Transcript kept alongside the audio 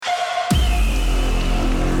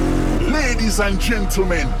Ladies and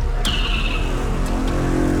gentlemen,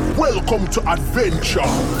 welcome to adventure.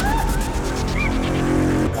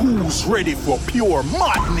 Who's ready for pure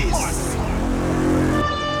madness?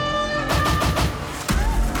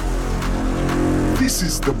 This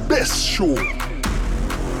is the best show.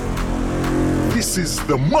 This is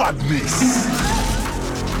the madness.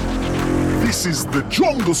 This is the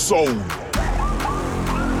jungle sound.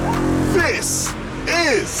 This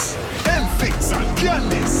is Enfix and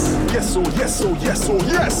Candice. Yes, oh, yes, oh, yes, oh,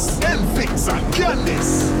 yes. Enfix and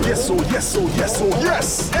Candice. Yes, oh, yes, oh, yes, oh,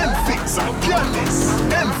 yes. Enfix and Candice.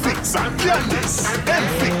 Enfix and Candice.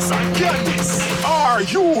 Enfix and Candice. Are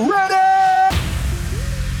you ready?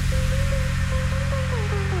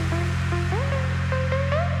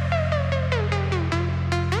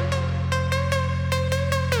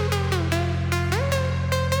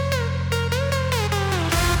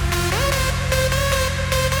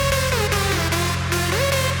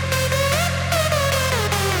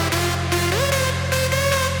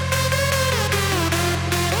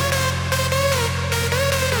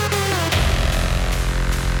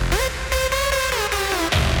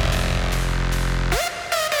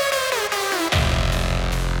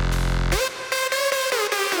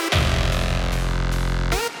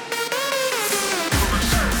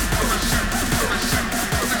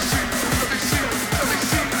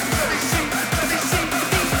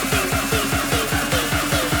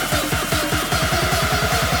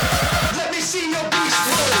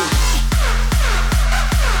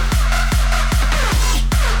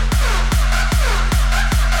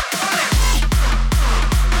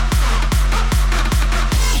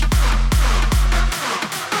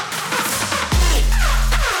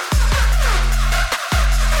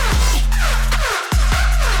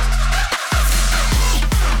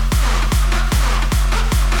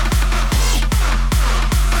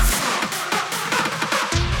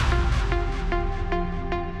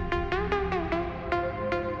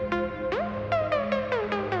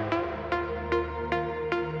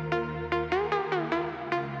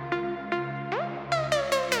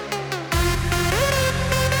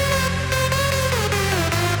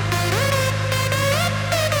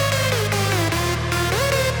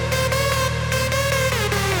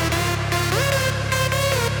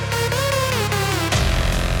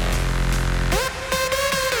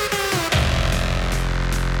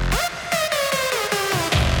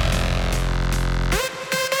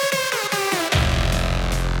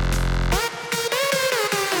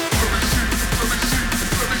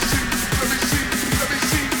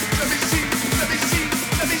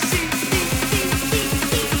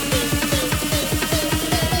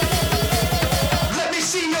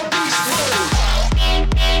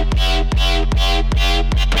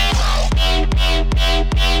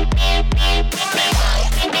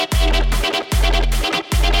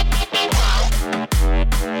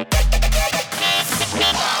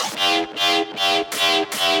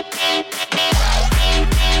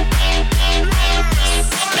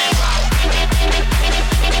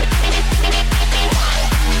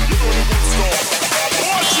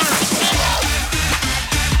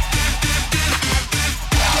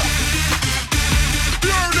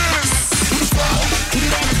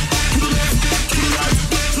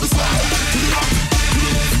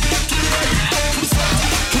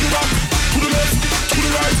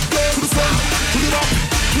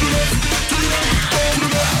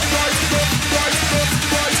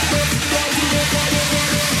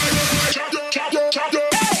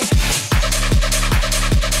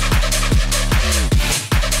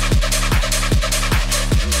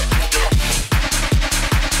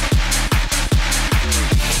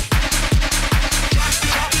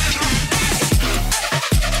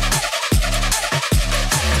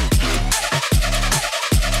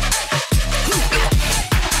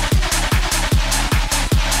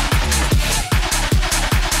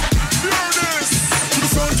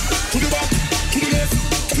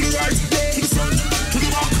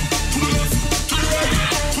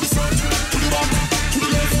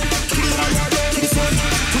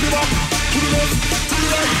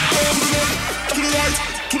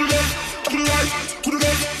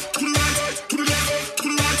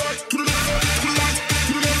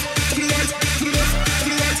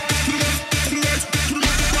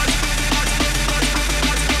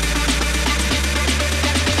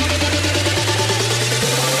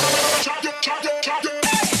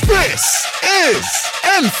 This is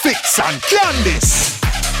Enfix and Candice.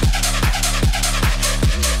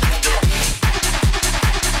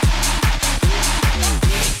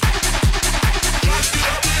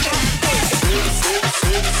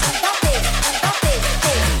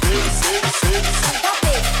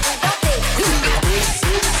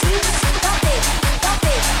 Stop it.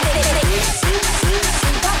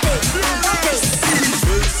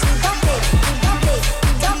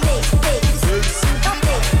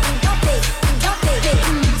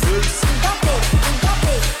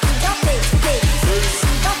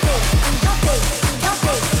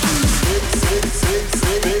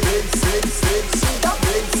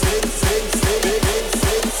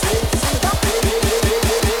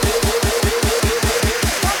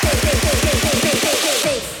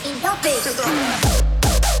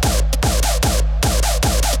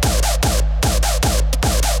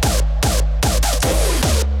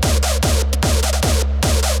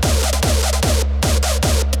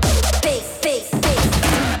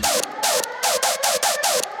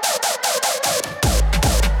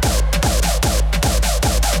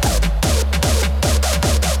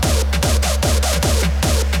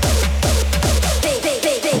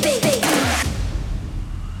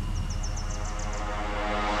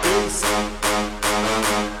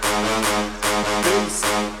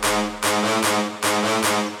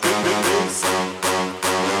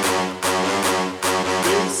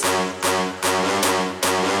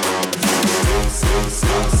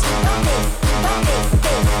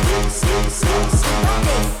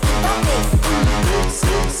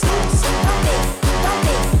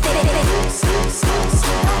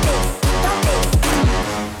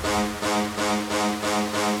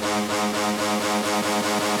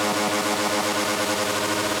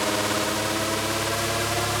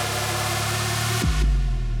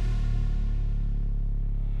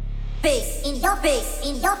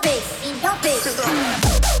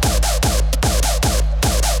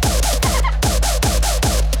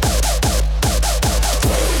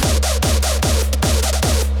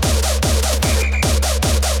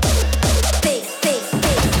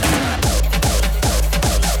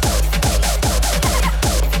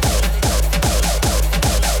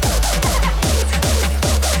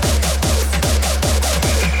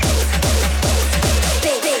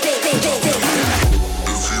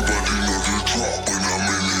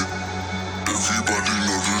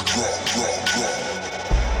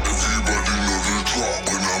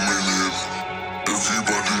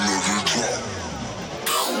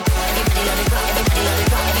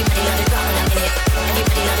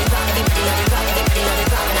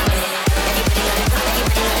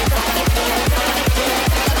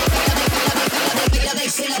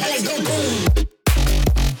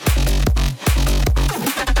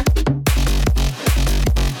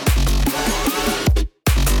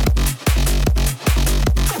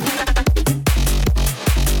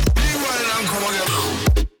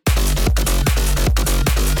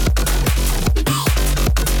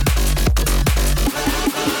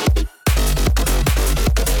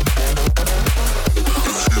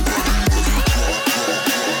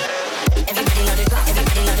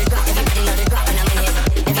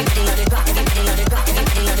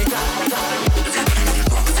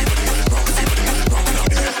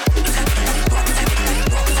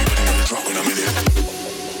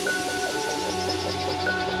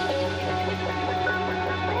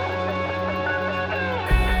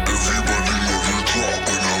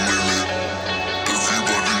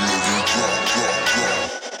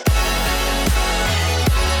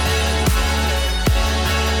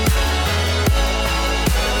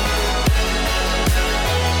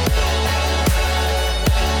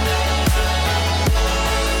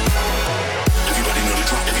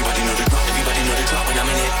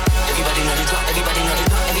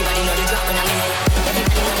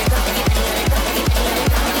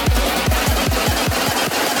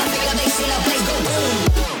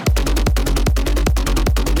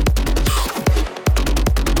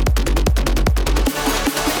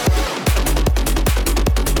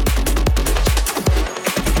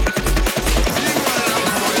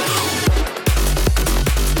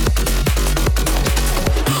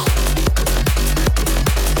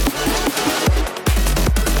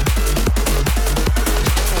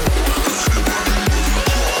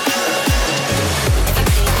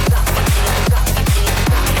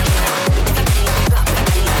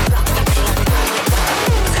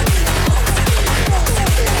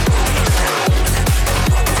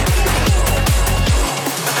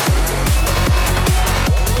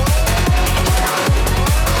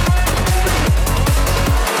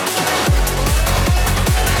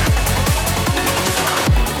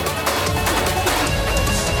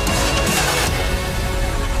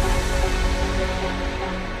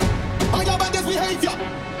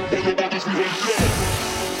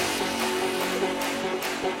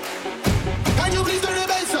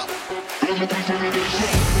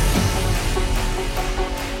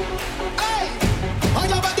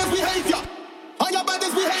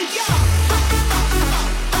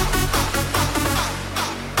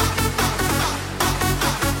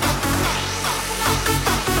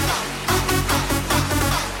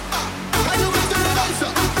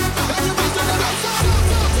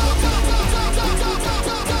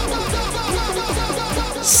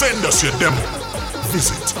 Send us your demo.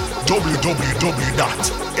 Visit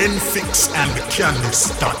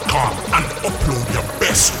www.nfixandcandice.com and upload your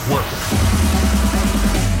best work.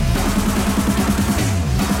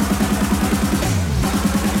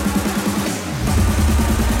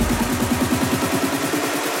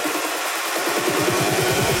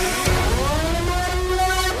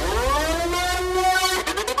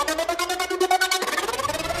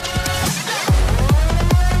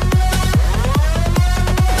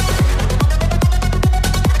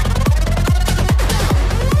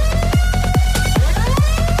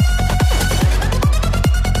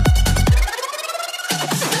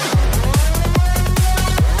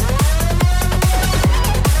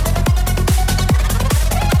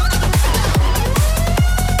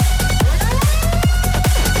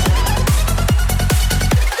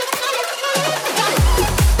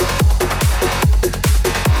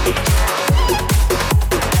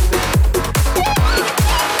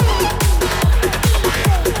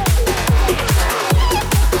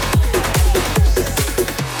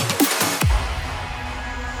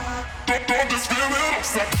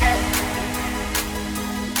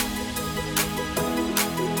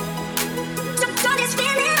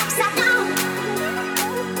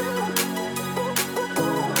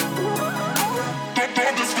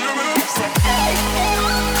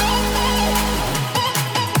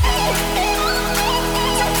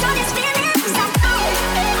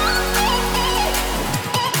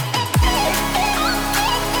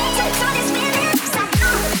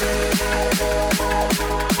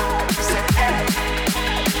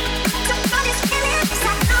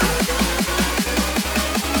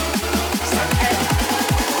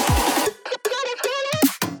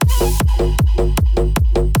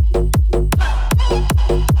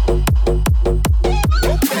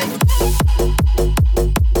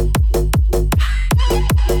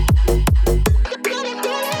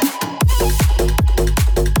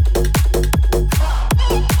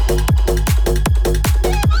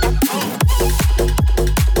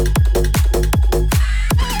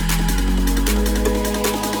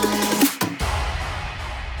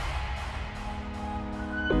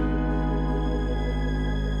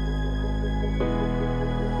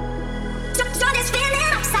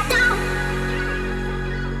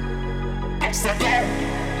 upside down.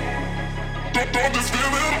 Don't just feel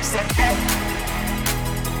it upside down.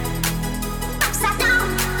 Upside down.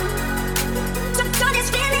 Don't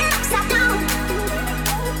just feel it upside down.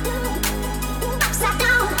 Upside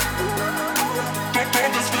down.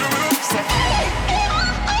 Don't just feel it upside down.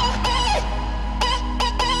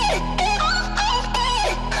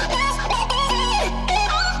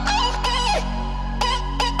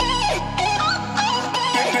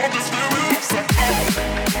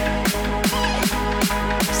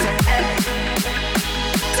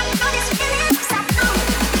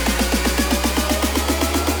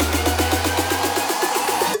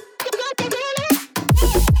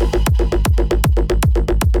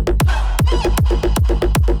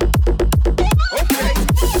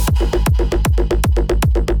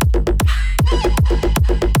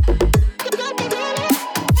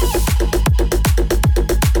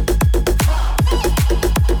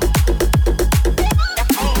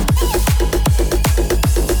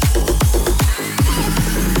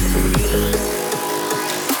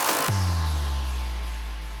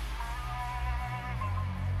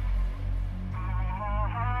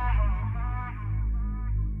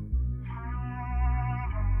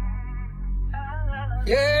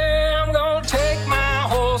 Yeah, I'm gonna take my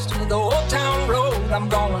horse to the old town road. I'm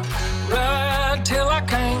gonna ride till I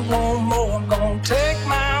can't no more. I'm gonna take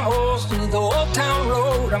my horse to the old town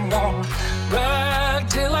road. I'm gonna ride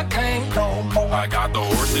till I can't no more. I got the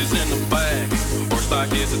horses in the back, horse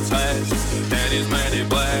stock is attached. That is matted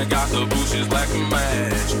black, got the bushes black to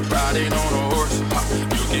match. Riding on a horse,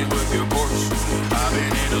 you can whip your Porsche. I've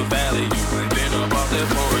been in the valley, you ain't been up off that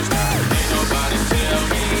porch. Ain't nobody tell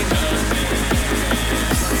me nothing.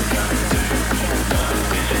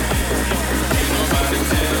 Ain't nobody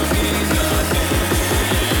tell me nothing.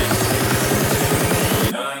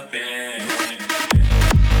 Nothing.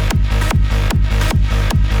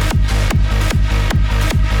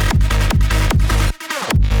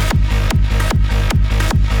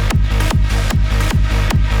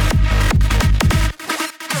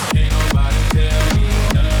 Ain't nobody tell me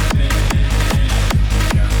nothing.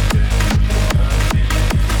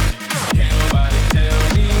 Can't nobody tell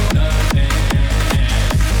me nothing.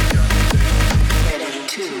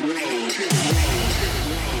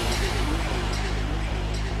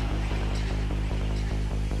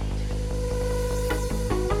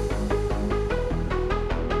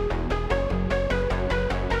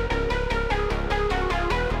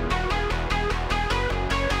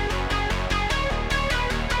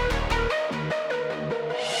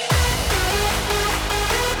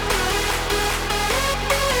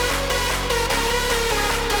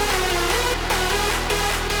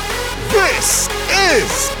 This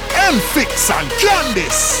is M-Fix and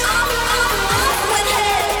Candice.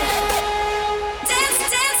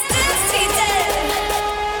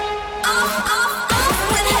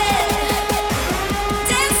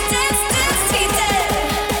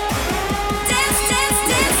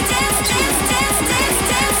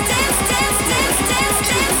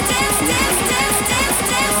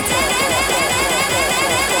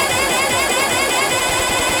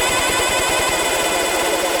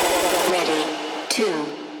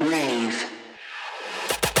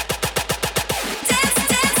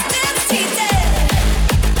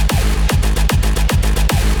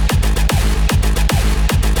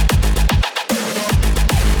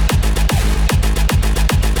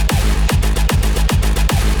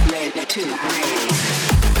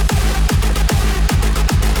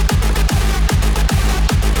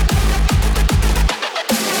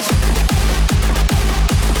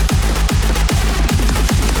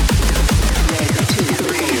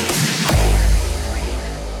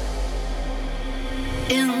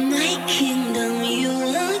 In my kingdom, you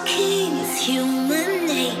are king, it's human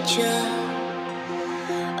nature.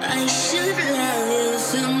 I should love you,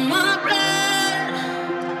 it's in my blood.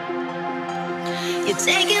 You're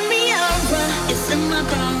taking me over, it's in my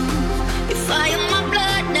bones. You're firing my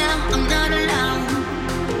blood now, I'm not alone.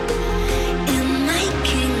 In my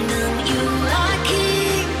kingdom, you are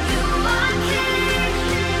king, you are king.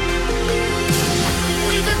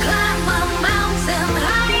 We could climb a mountain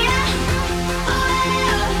higher.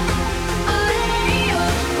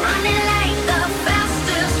 Running like the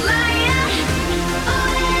fastest lion.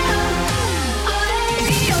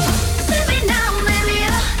 Let me know, maybe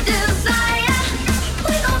your desire.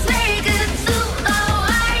 We gon' take it to the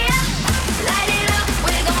wire. Light it up.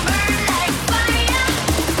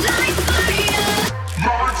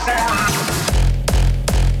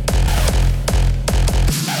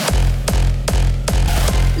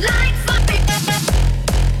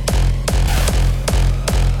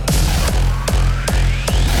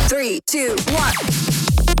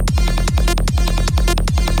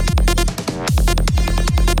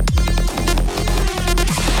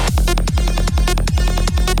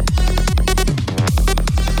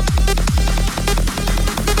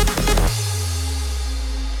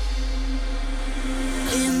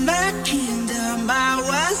 kingdom, I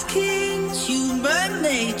was king, human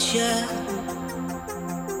nature.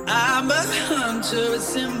 I'm a hunter,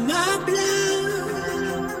 it's in my blood.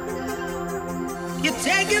 You're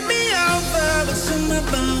taking me over, it's in my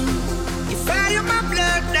bones. You fire my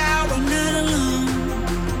blood now, I'm not alone.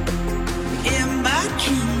 In my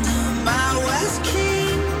kingdom, I was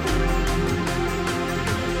king.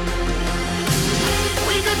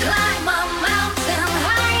 We could climb a mountain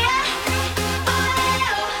higher.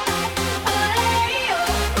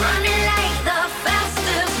 Running like the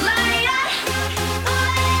fastest lion.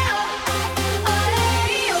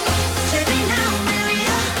 Stepping out with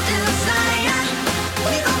your desire.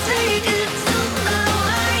 We gon' take it to the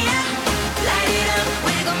higher. Light it up,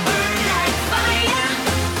 we gon' burn like fire.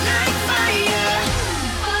 Like fire.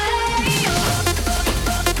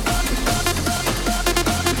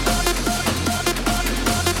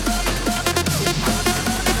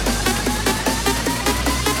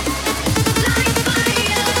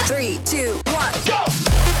 Three, two, one, go!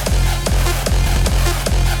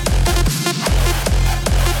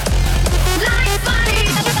 Like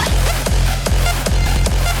fire.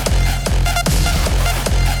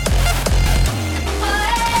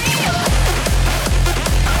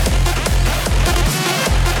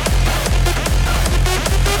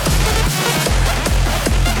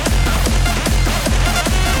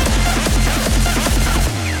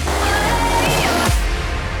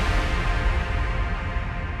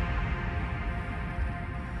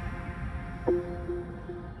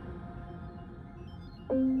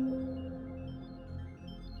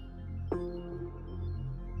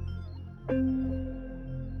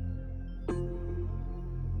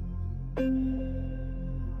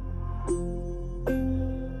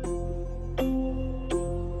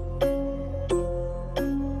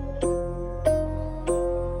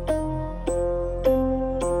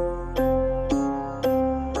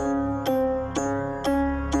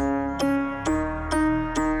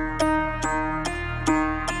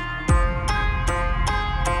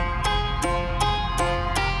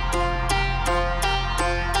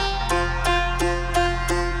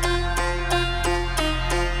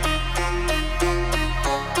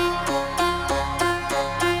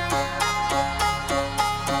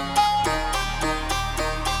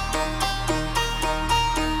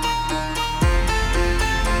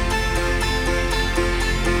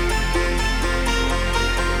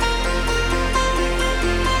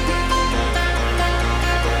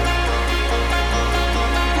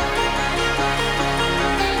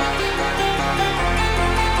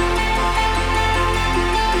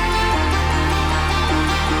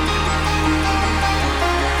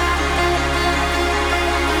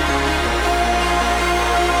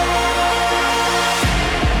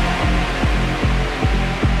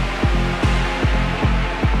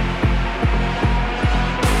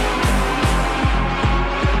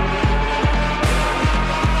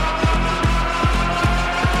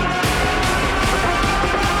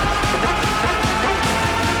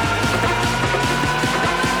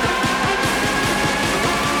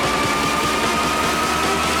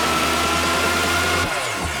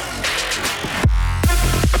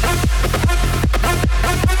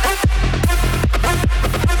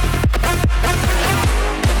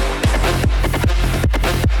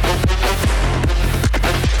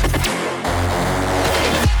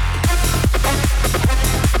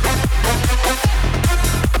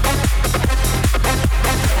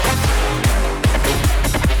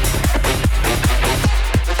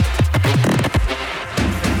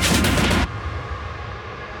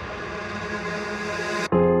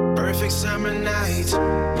 Perfect summer nights,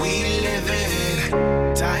 we live it.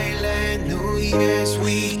 Thailand, New Year's,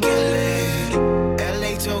 we kill it.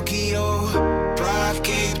 LA, Tokyo, Prague,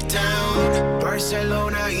 Cape Town,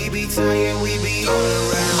 Barcelona, Ibiza, yeah, we be all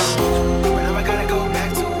around. Whenever I gotta go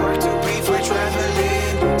back to work to pay for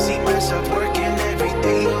traveling, see myself working every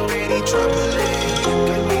day, already troubling.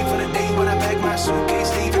 Can't wait for the day when I pack my suitcase,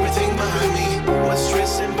 leave everything behind me. What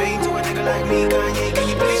stress and pain to a nigga like me, Kanye, can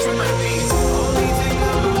you please remind me? Only thing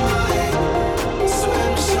on my mind,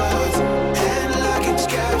 swim shots, hand luggage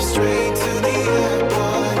cab straight to the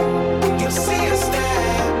airport. You'll see us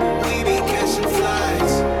there, we be catching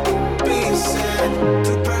flights, being sent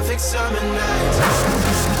to perfect summer nights.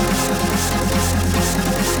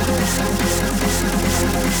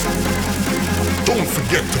 Don't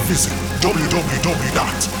forget to visit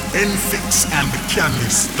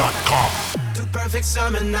www.nfixandthecandice.com. To perfect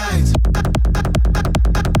summer nights.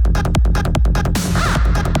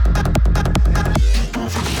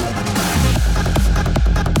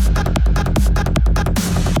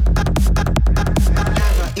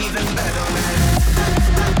 Never even better man.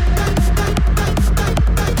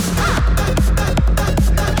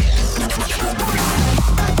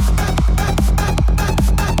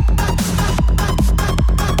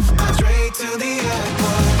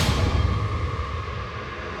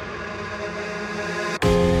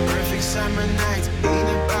 summer nights ain't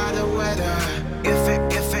about the weather.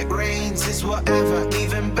 If it rains, it's whatever,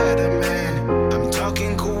 even better, man. I'm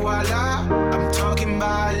talking koala, I'm talking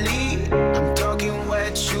Bali, I'm talking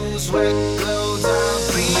wet shoes, wet clothes. I'll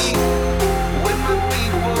be with my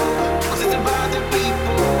people, 'cause it's about the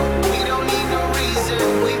people. We don't need no reason,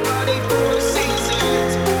 we party for the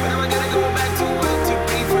seasons. But I'm gonna go back to work to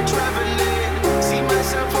pay for traveling. See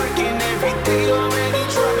myself working every day, already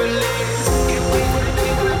traveling. Can't wait for the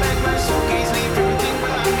day when I pack my suitcase, leave everything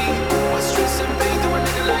behind me. What stress and pain do a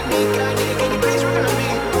nigga like me? God, yeah, can you please remember me?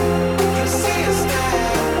 You see us now,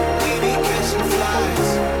 we be catching flies,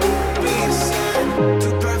 being sad,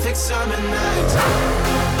 two perfect summer nights.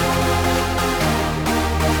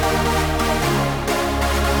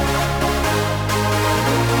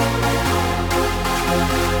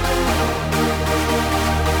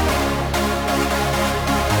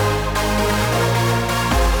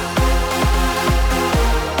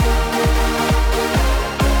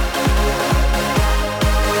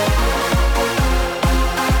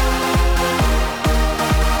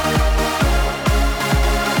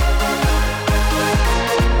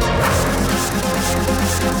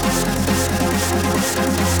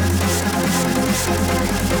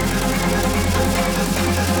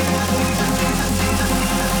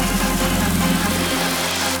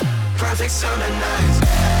 Perfect summer nights.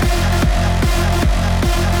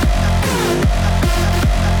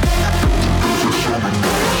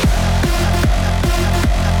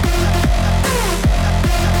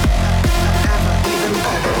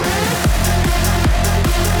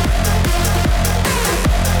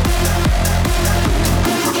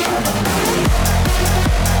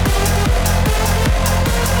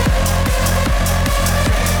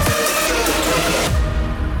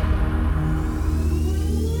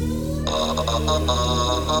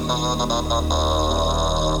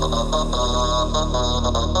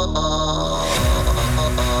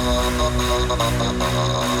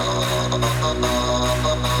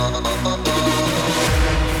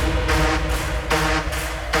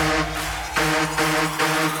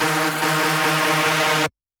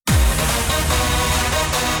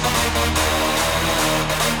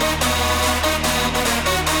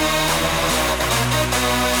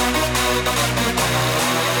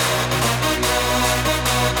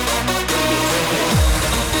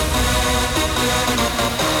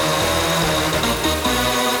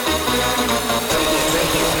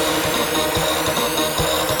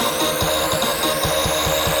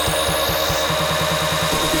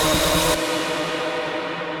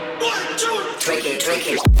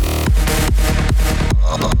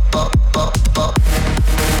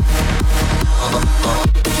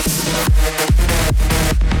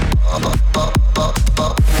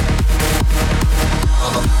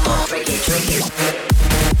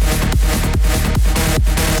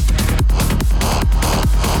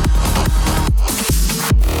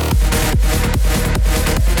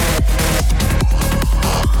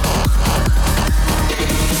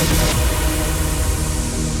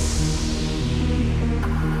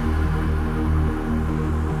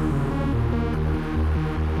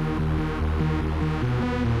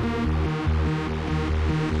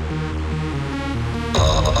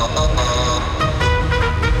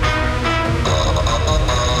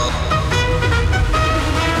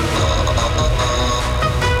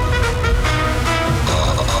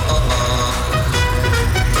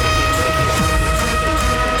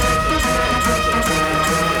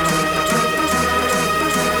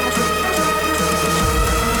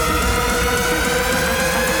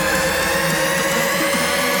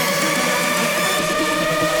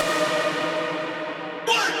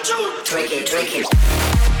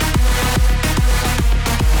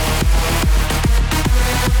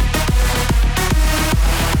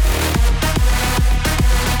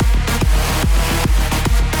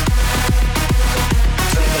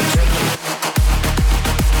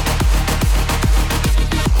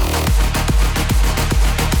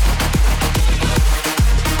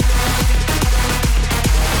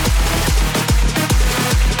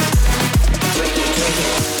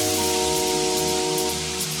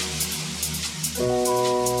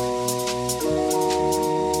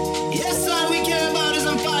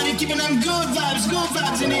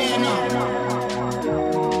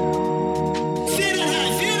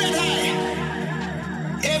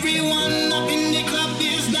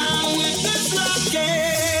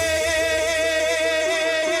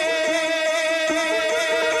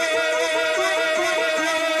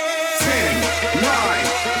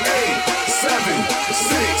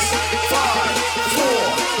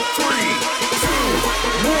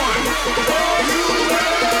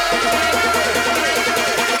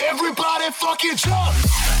 Everybody fucking jump!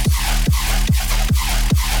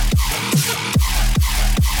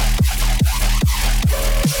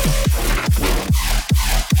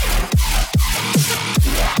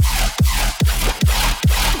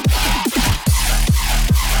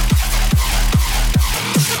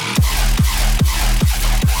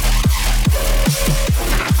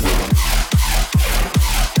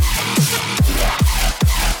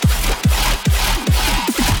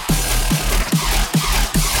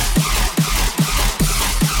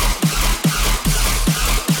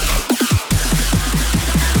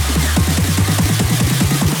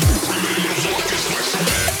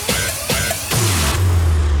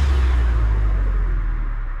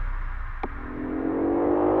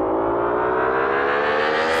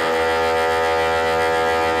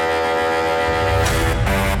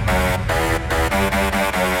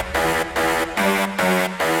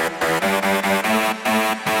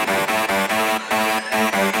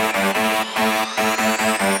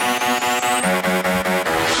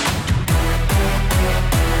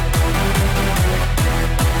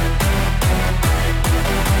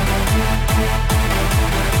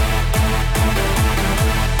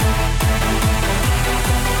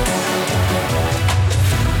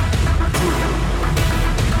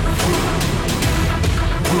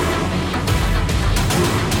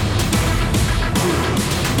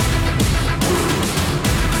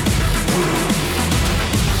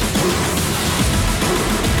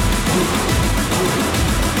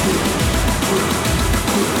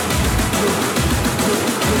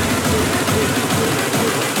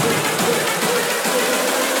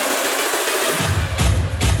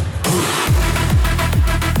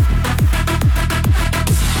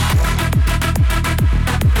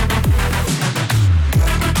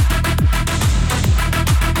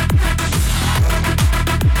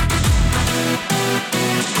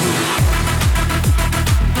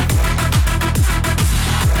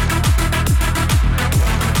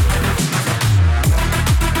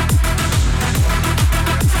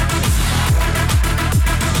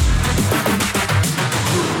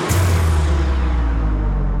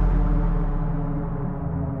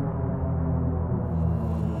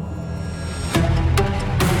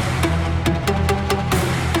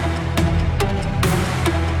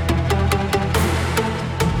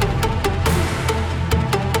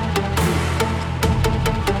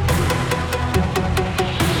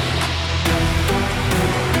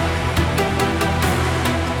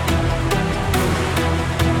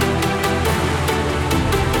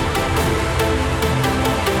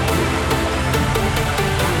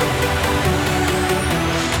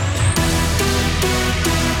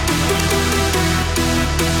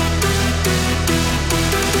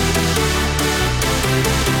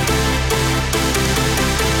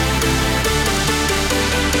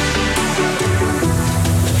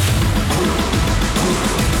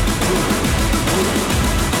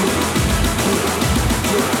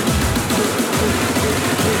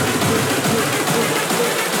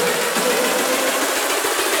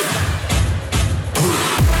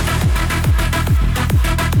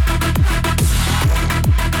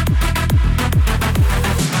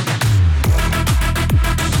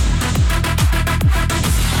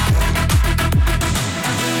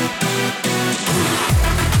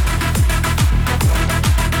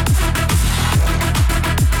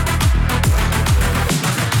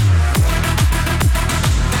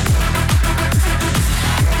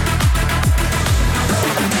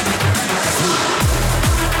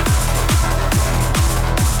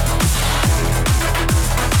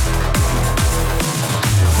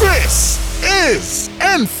 is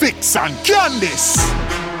Enfix and Candice.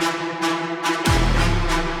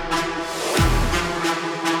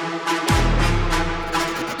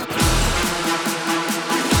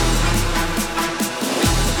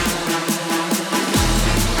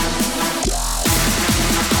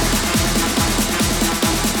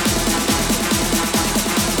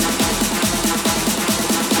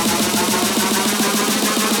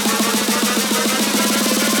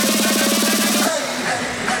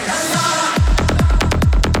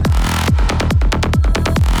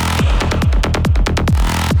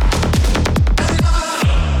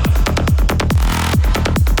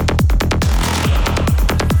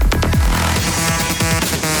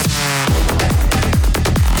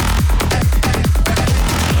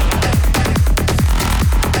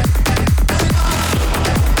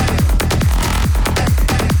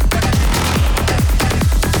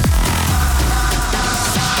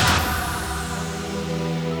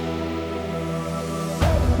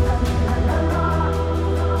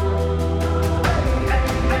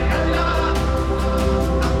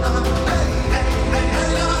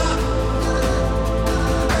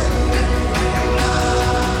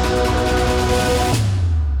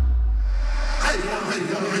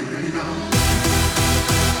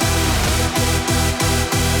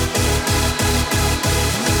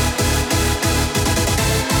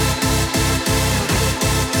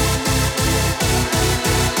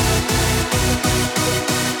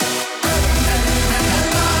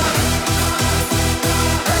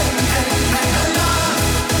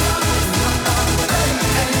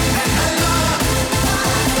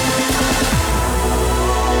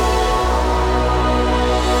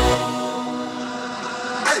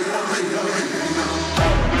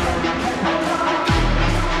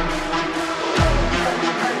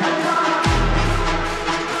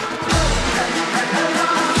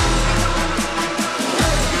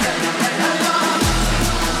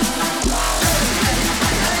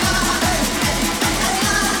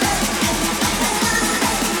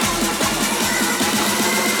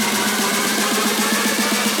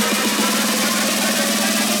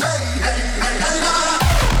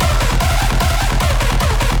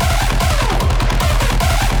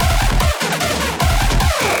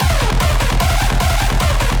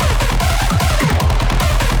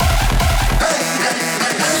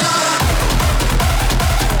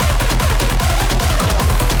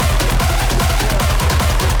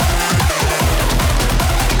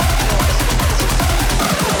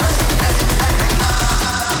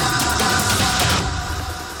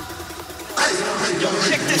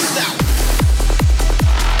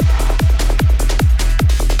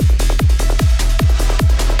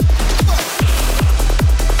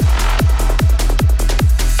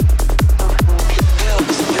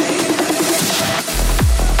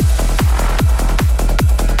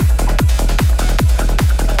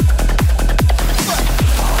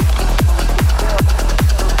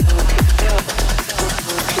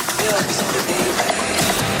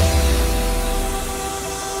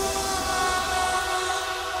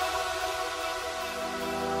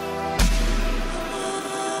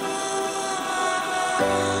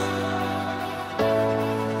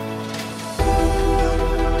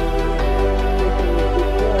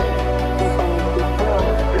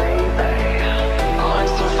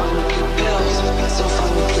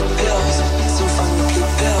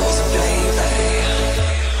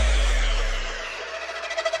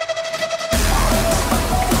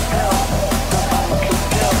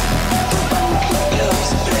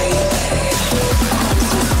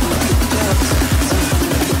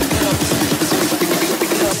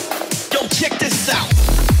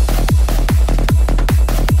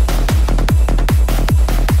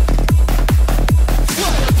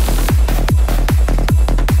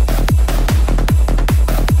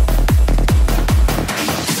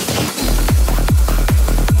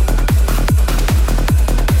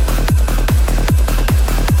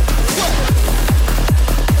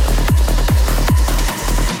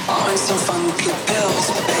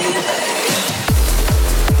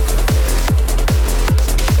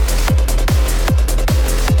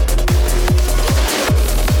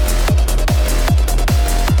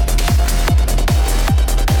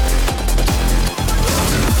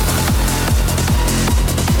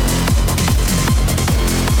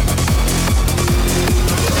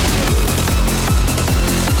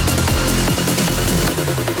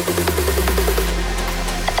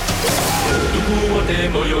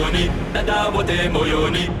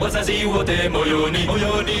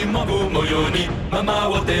 Mama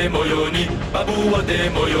wote moyoni, babu wote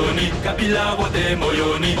moyoni, kabila wote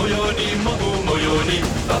moyoni, moyoni mogu moyoni,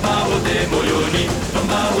 baba wote moyoni,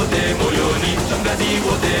 mama wote moyoni, shangazi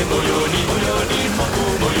wote moyoni, moyoni.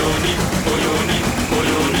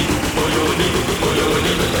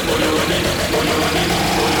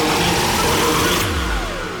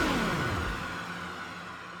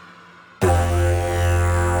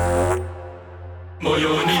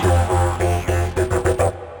 moyoni,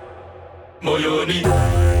 moyoni,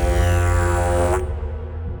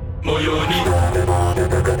 moyoni,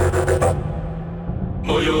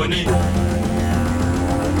 moyoni.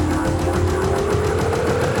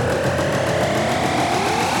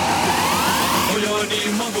 Moyoni,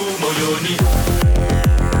 mago, moyoni,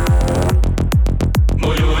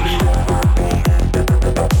 moyoni,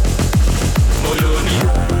 moyoni,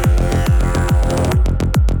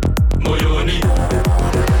 moyoni,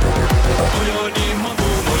 moyoni, mago,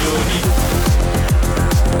 moyoni, moyoni,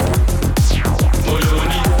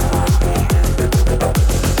 moyoni,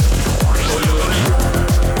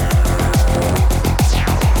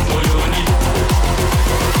 moyoni.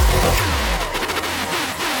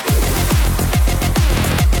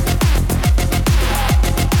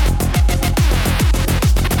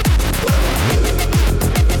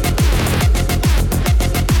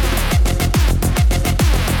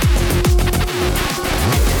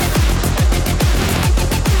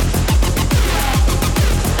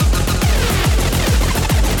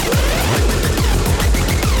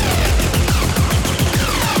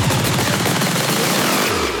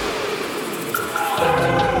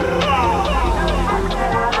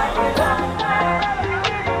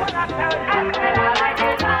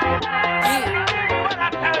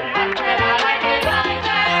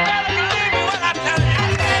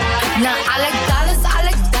 Now I like dollars, I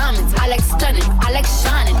like diamonds, I like stunning, I like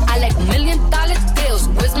shining, I like $1,000,000 deals.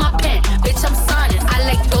 Where's my pen? Bitch, I'm signing. I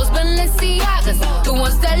like those Balenciagas, the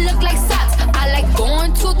ones that look like socks. I like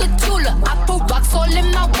going to the Tula, I put rocks all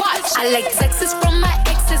in my watch. I like texts from my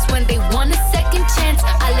exes when they want a second chance.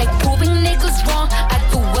 I like proving niggas wrong, I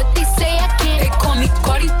do what they say I can't. They call me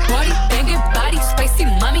Cardi, Cardi, banging body, spicy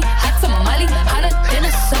mommy, hot tamale, hotter than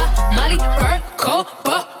a Somali. Fur coat,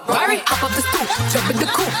 Ferrari, hop up the stoop, jump in the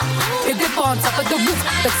coupe. They dip on top of the roof,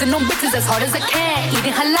 flexing on bitches as hard as I can.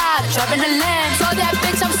 Eating halal, driving a lamb. So that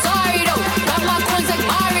bitch, I'm sorry though. Got my coins like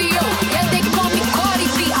Mario. Yeah, they call me Cardi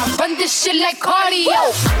B. I run this shit like cardio.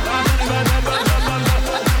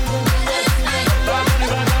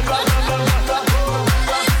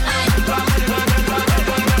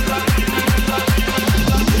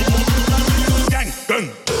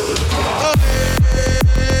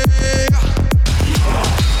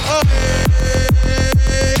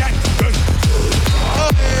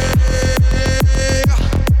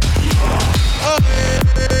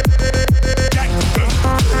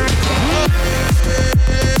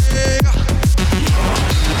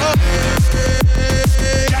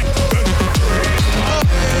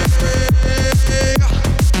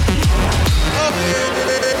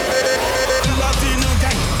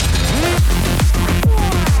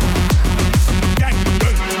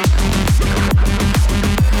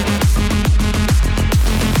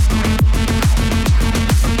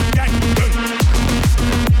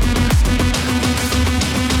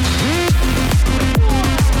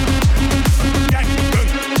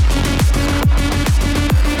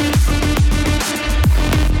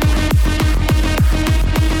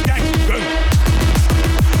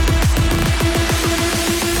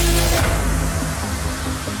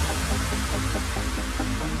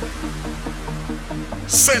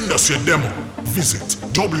 Send us your demo. Visit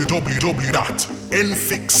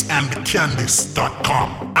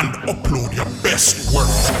www.nfixandcandice.com and upload your best work.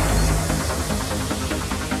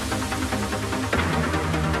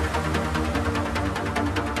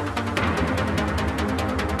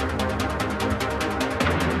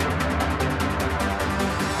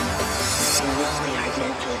 We only are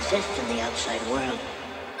meant to exist in the outside world.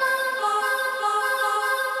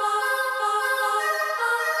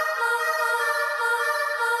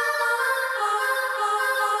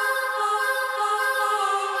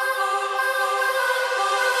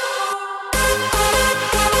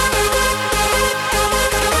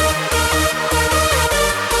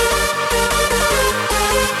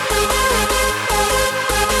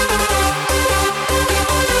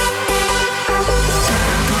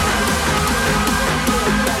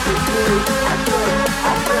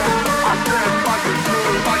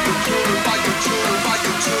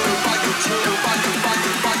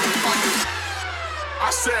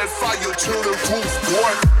 Set fire to the roof,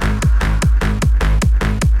 boy.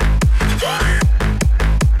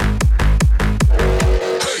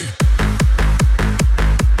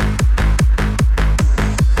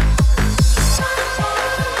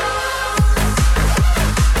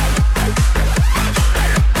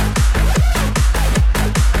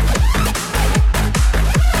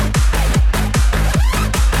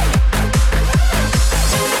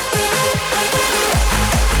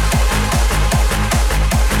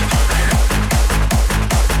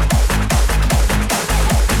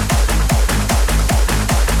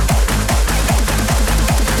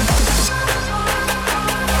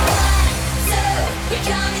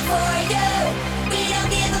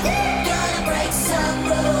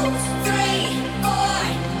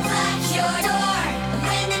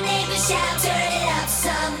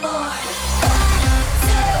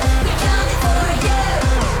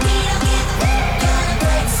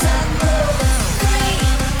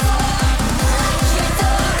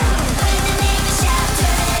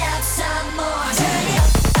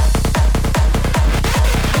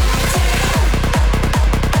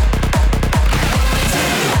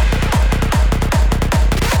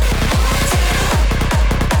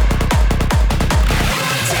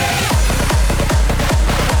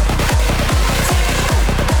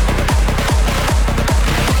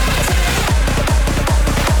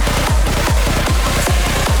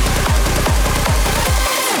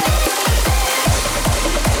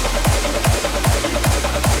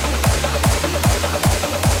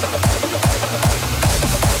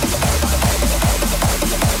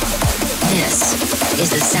 is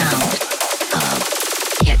the sound of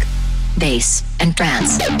kick, bass, and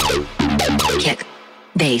trance. Kick,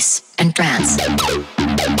 bass, and trance.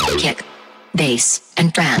 Kick, bass,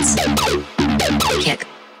 and trance. Kick,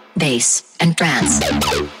 bass, and trance.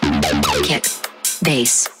 Kick, bass,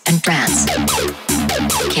 and trance. Kick, bass, and trance.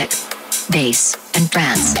 Kick, bass, and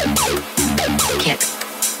trance. Kick,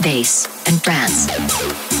 bass, and trance.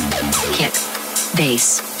 Kick,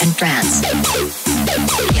 bass, trance. Kick, bass, trance.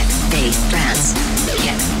 Kick, bass, trance.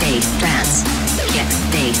 Kick, bass, trance. Kick, bass, kick,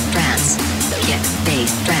 bass, kick,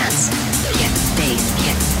 bass, kick, bass,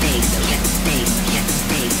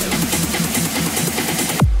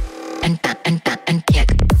 and kick,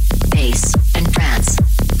 bass, and trance.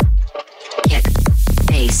 Kick,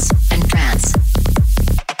 bass, and trance.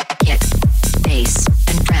 Kick, bass,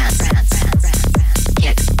 and trance. Kick, bass, and trance.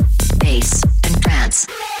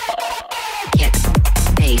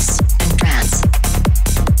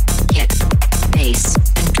 Kick, bass,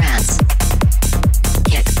 and trance. Kick, bass, and trance.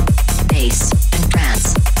 Kick, bass, and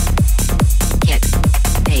trance. Kick,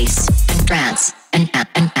 bass, and trance.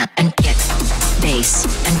 And kick, bass,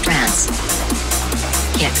 and trance.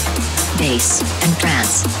 Kick, bass, and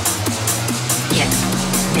trance. Kick,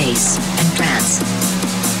 bass, and trance.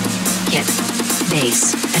 Kick,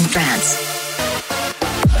 bass, and trance.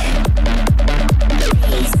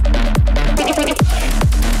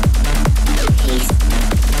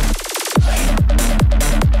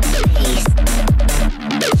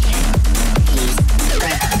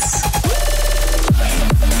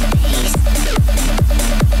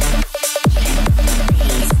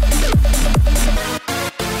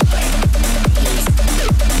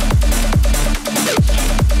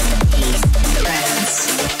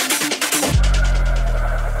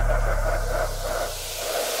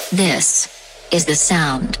 This is the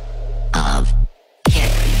sound of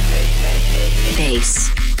kick,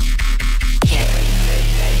 bass, kick,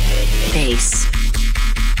 bass,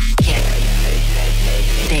 kick,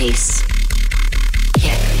 bass,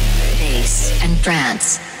 kick, bass, and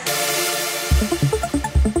trance.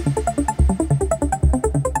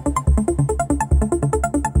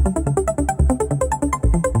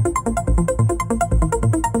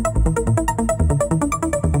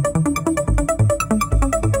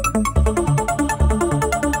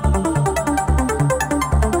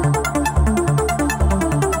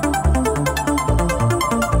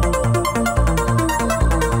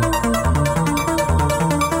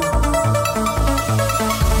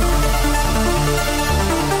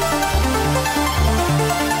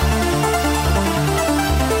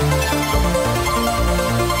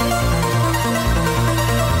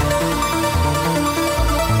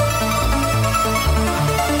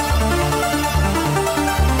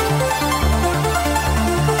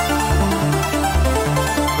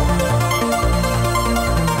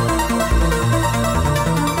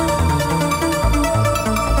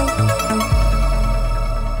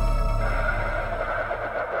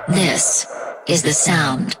 This is the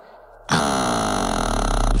sound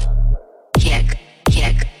of kick,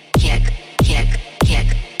 kick, kick, kick,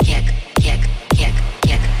 kick, kick, kick, kick, kick,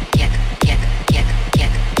 kick, kick, kick,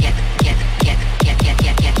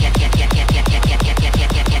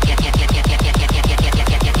 kick,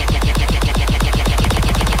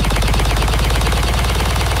 kick,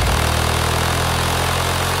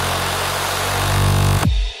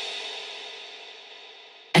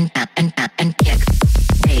 kick, and kick,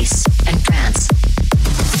 bass, and trance.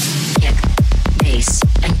 Kick, bass,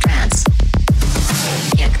 and trance.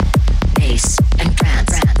 Kick, bass, and trance. Kick, bass, and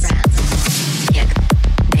trance. Kick,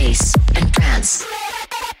 bass, and trance.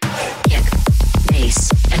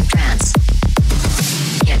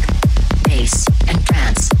 Kick, bass, and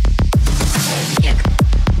trance. Kick,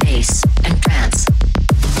 bass, and trance.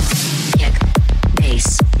 Kick, bass,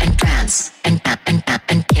 and trance. And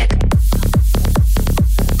kick.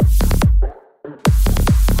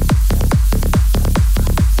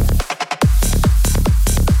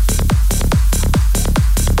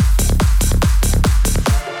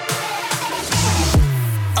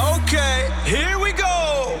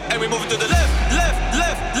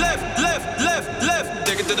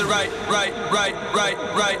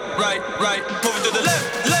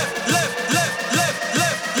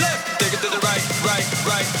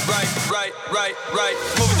 Right.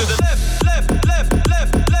 Moving to the left.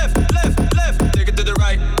 Take it to the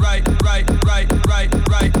right. Moving to the left. Take it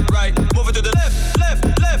to the right. Moving to the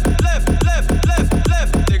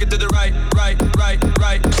left. Take it to the right.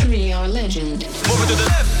 3-hour legend. Moving to the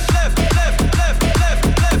left.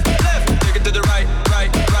 Take it to the right.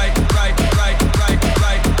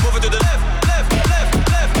 Moving to the left.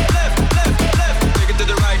 Take it to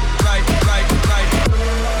the right.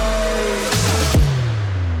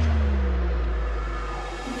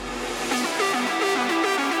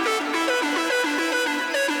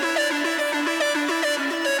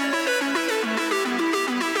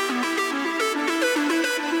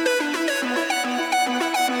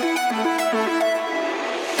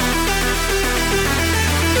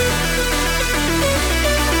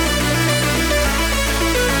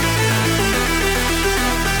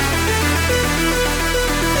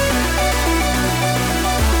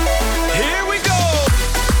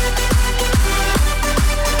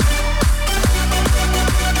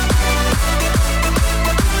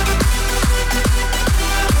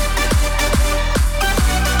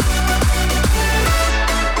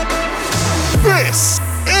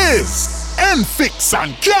 M-Fix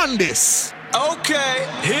and Candice. Okay,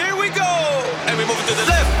 here we go. And we move it to the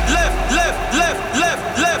left, left, left, left,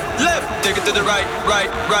 left, left, left. Take it to the right, right,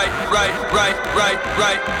 right, right, right, right,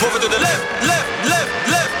 right. Move it to the left, left, left,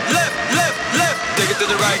 left, left, left, left. Take it to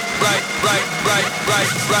the right, right, right, right, right,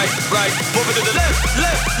 right, right. Move it to the left,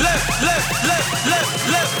 left, left, left, left, left,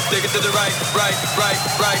 left. Take it to the right, right, right,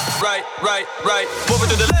 right, right, right, right. Move it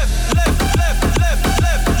to the left, left, left, left,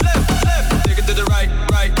 left, left, left. Take it to the right,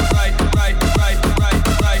 right, right, right, right, right,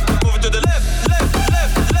 right. Move it to the left, left,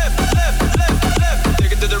 left, left, left, left, left.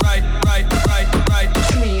 Take it to the right, right, right, right.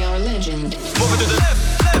 3-hour legend. Move it to the left,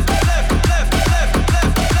 left, left, left, left,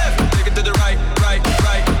 left, left. Take it to the right, right,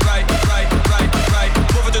 right, right, right, right, right.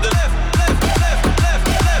 Move it to the left, left, left, left,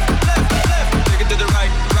 left, left, left. Take it to the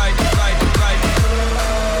right, right, right, right.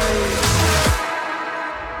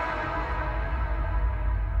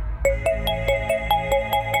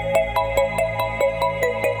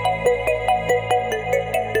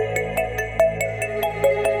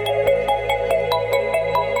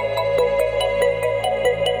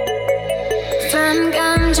 From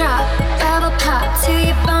gumdrop, bubble pop to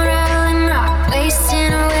your bone rattling rock,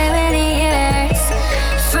 wasting away with the years.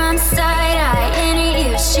 From side eye, into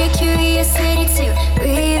you, sheer curiosity too,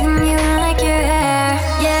 breathing you like your hair.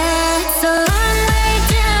 Yeah, it's a long way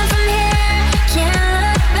down from here. Can't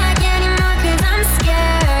look back anymore 'cause I'm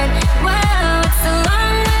scared. Whoa, it's a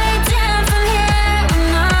long way down from here. When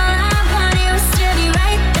all I wanted was to be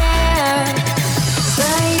right there.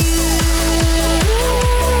 But you.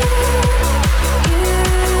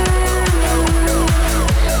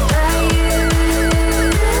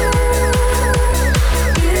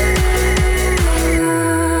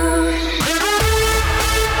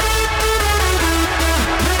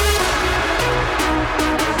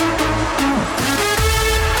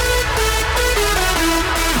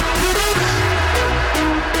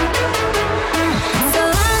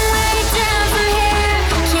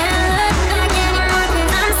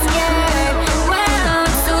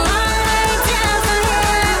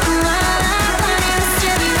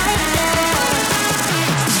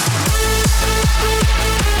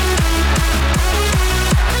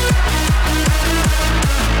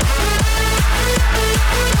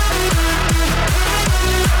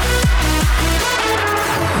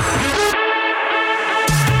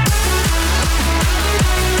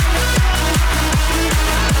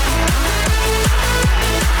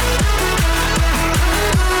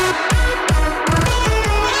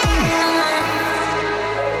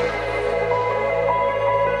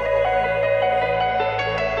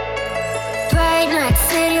 Bright nights,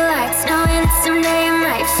 city lights, knowing that someday I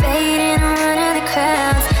might fade in one of the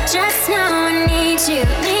crowds. Just know I need you,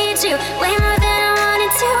 way more than I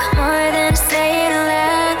wanted to, more than to say it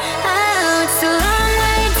aloud. Oh, it's a long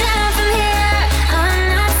way down from here. I'm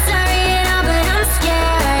not sorry at all, but I'm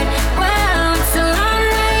scared. Whoa, it's a long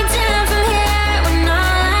way down from here. When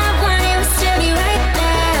all I wanted was to be right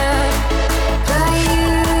there. But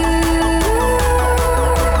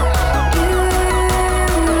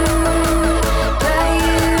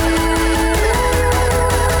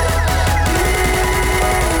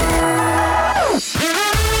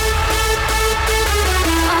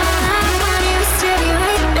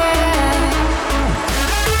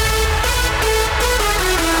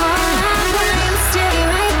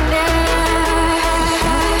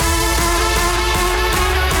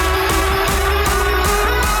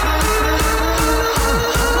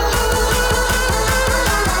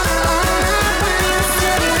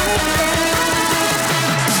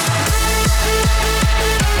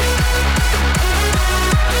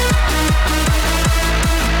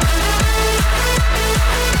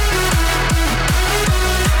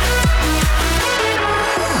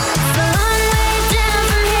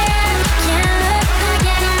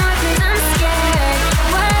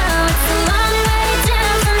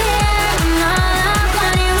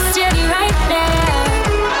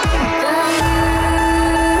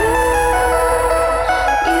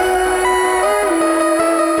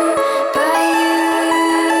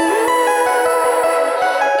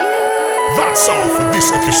That's all for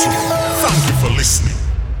this episode. Thank you for listening.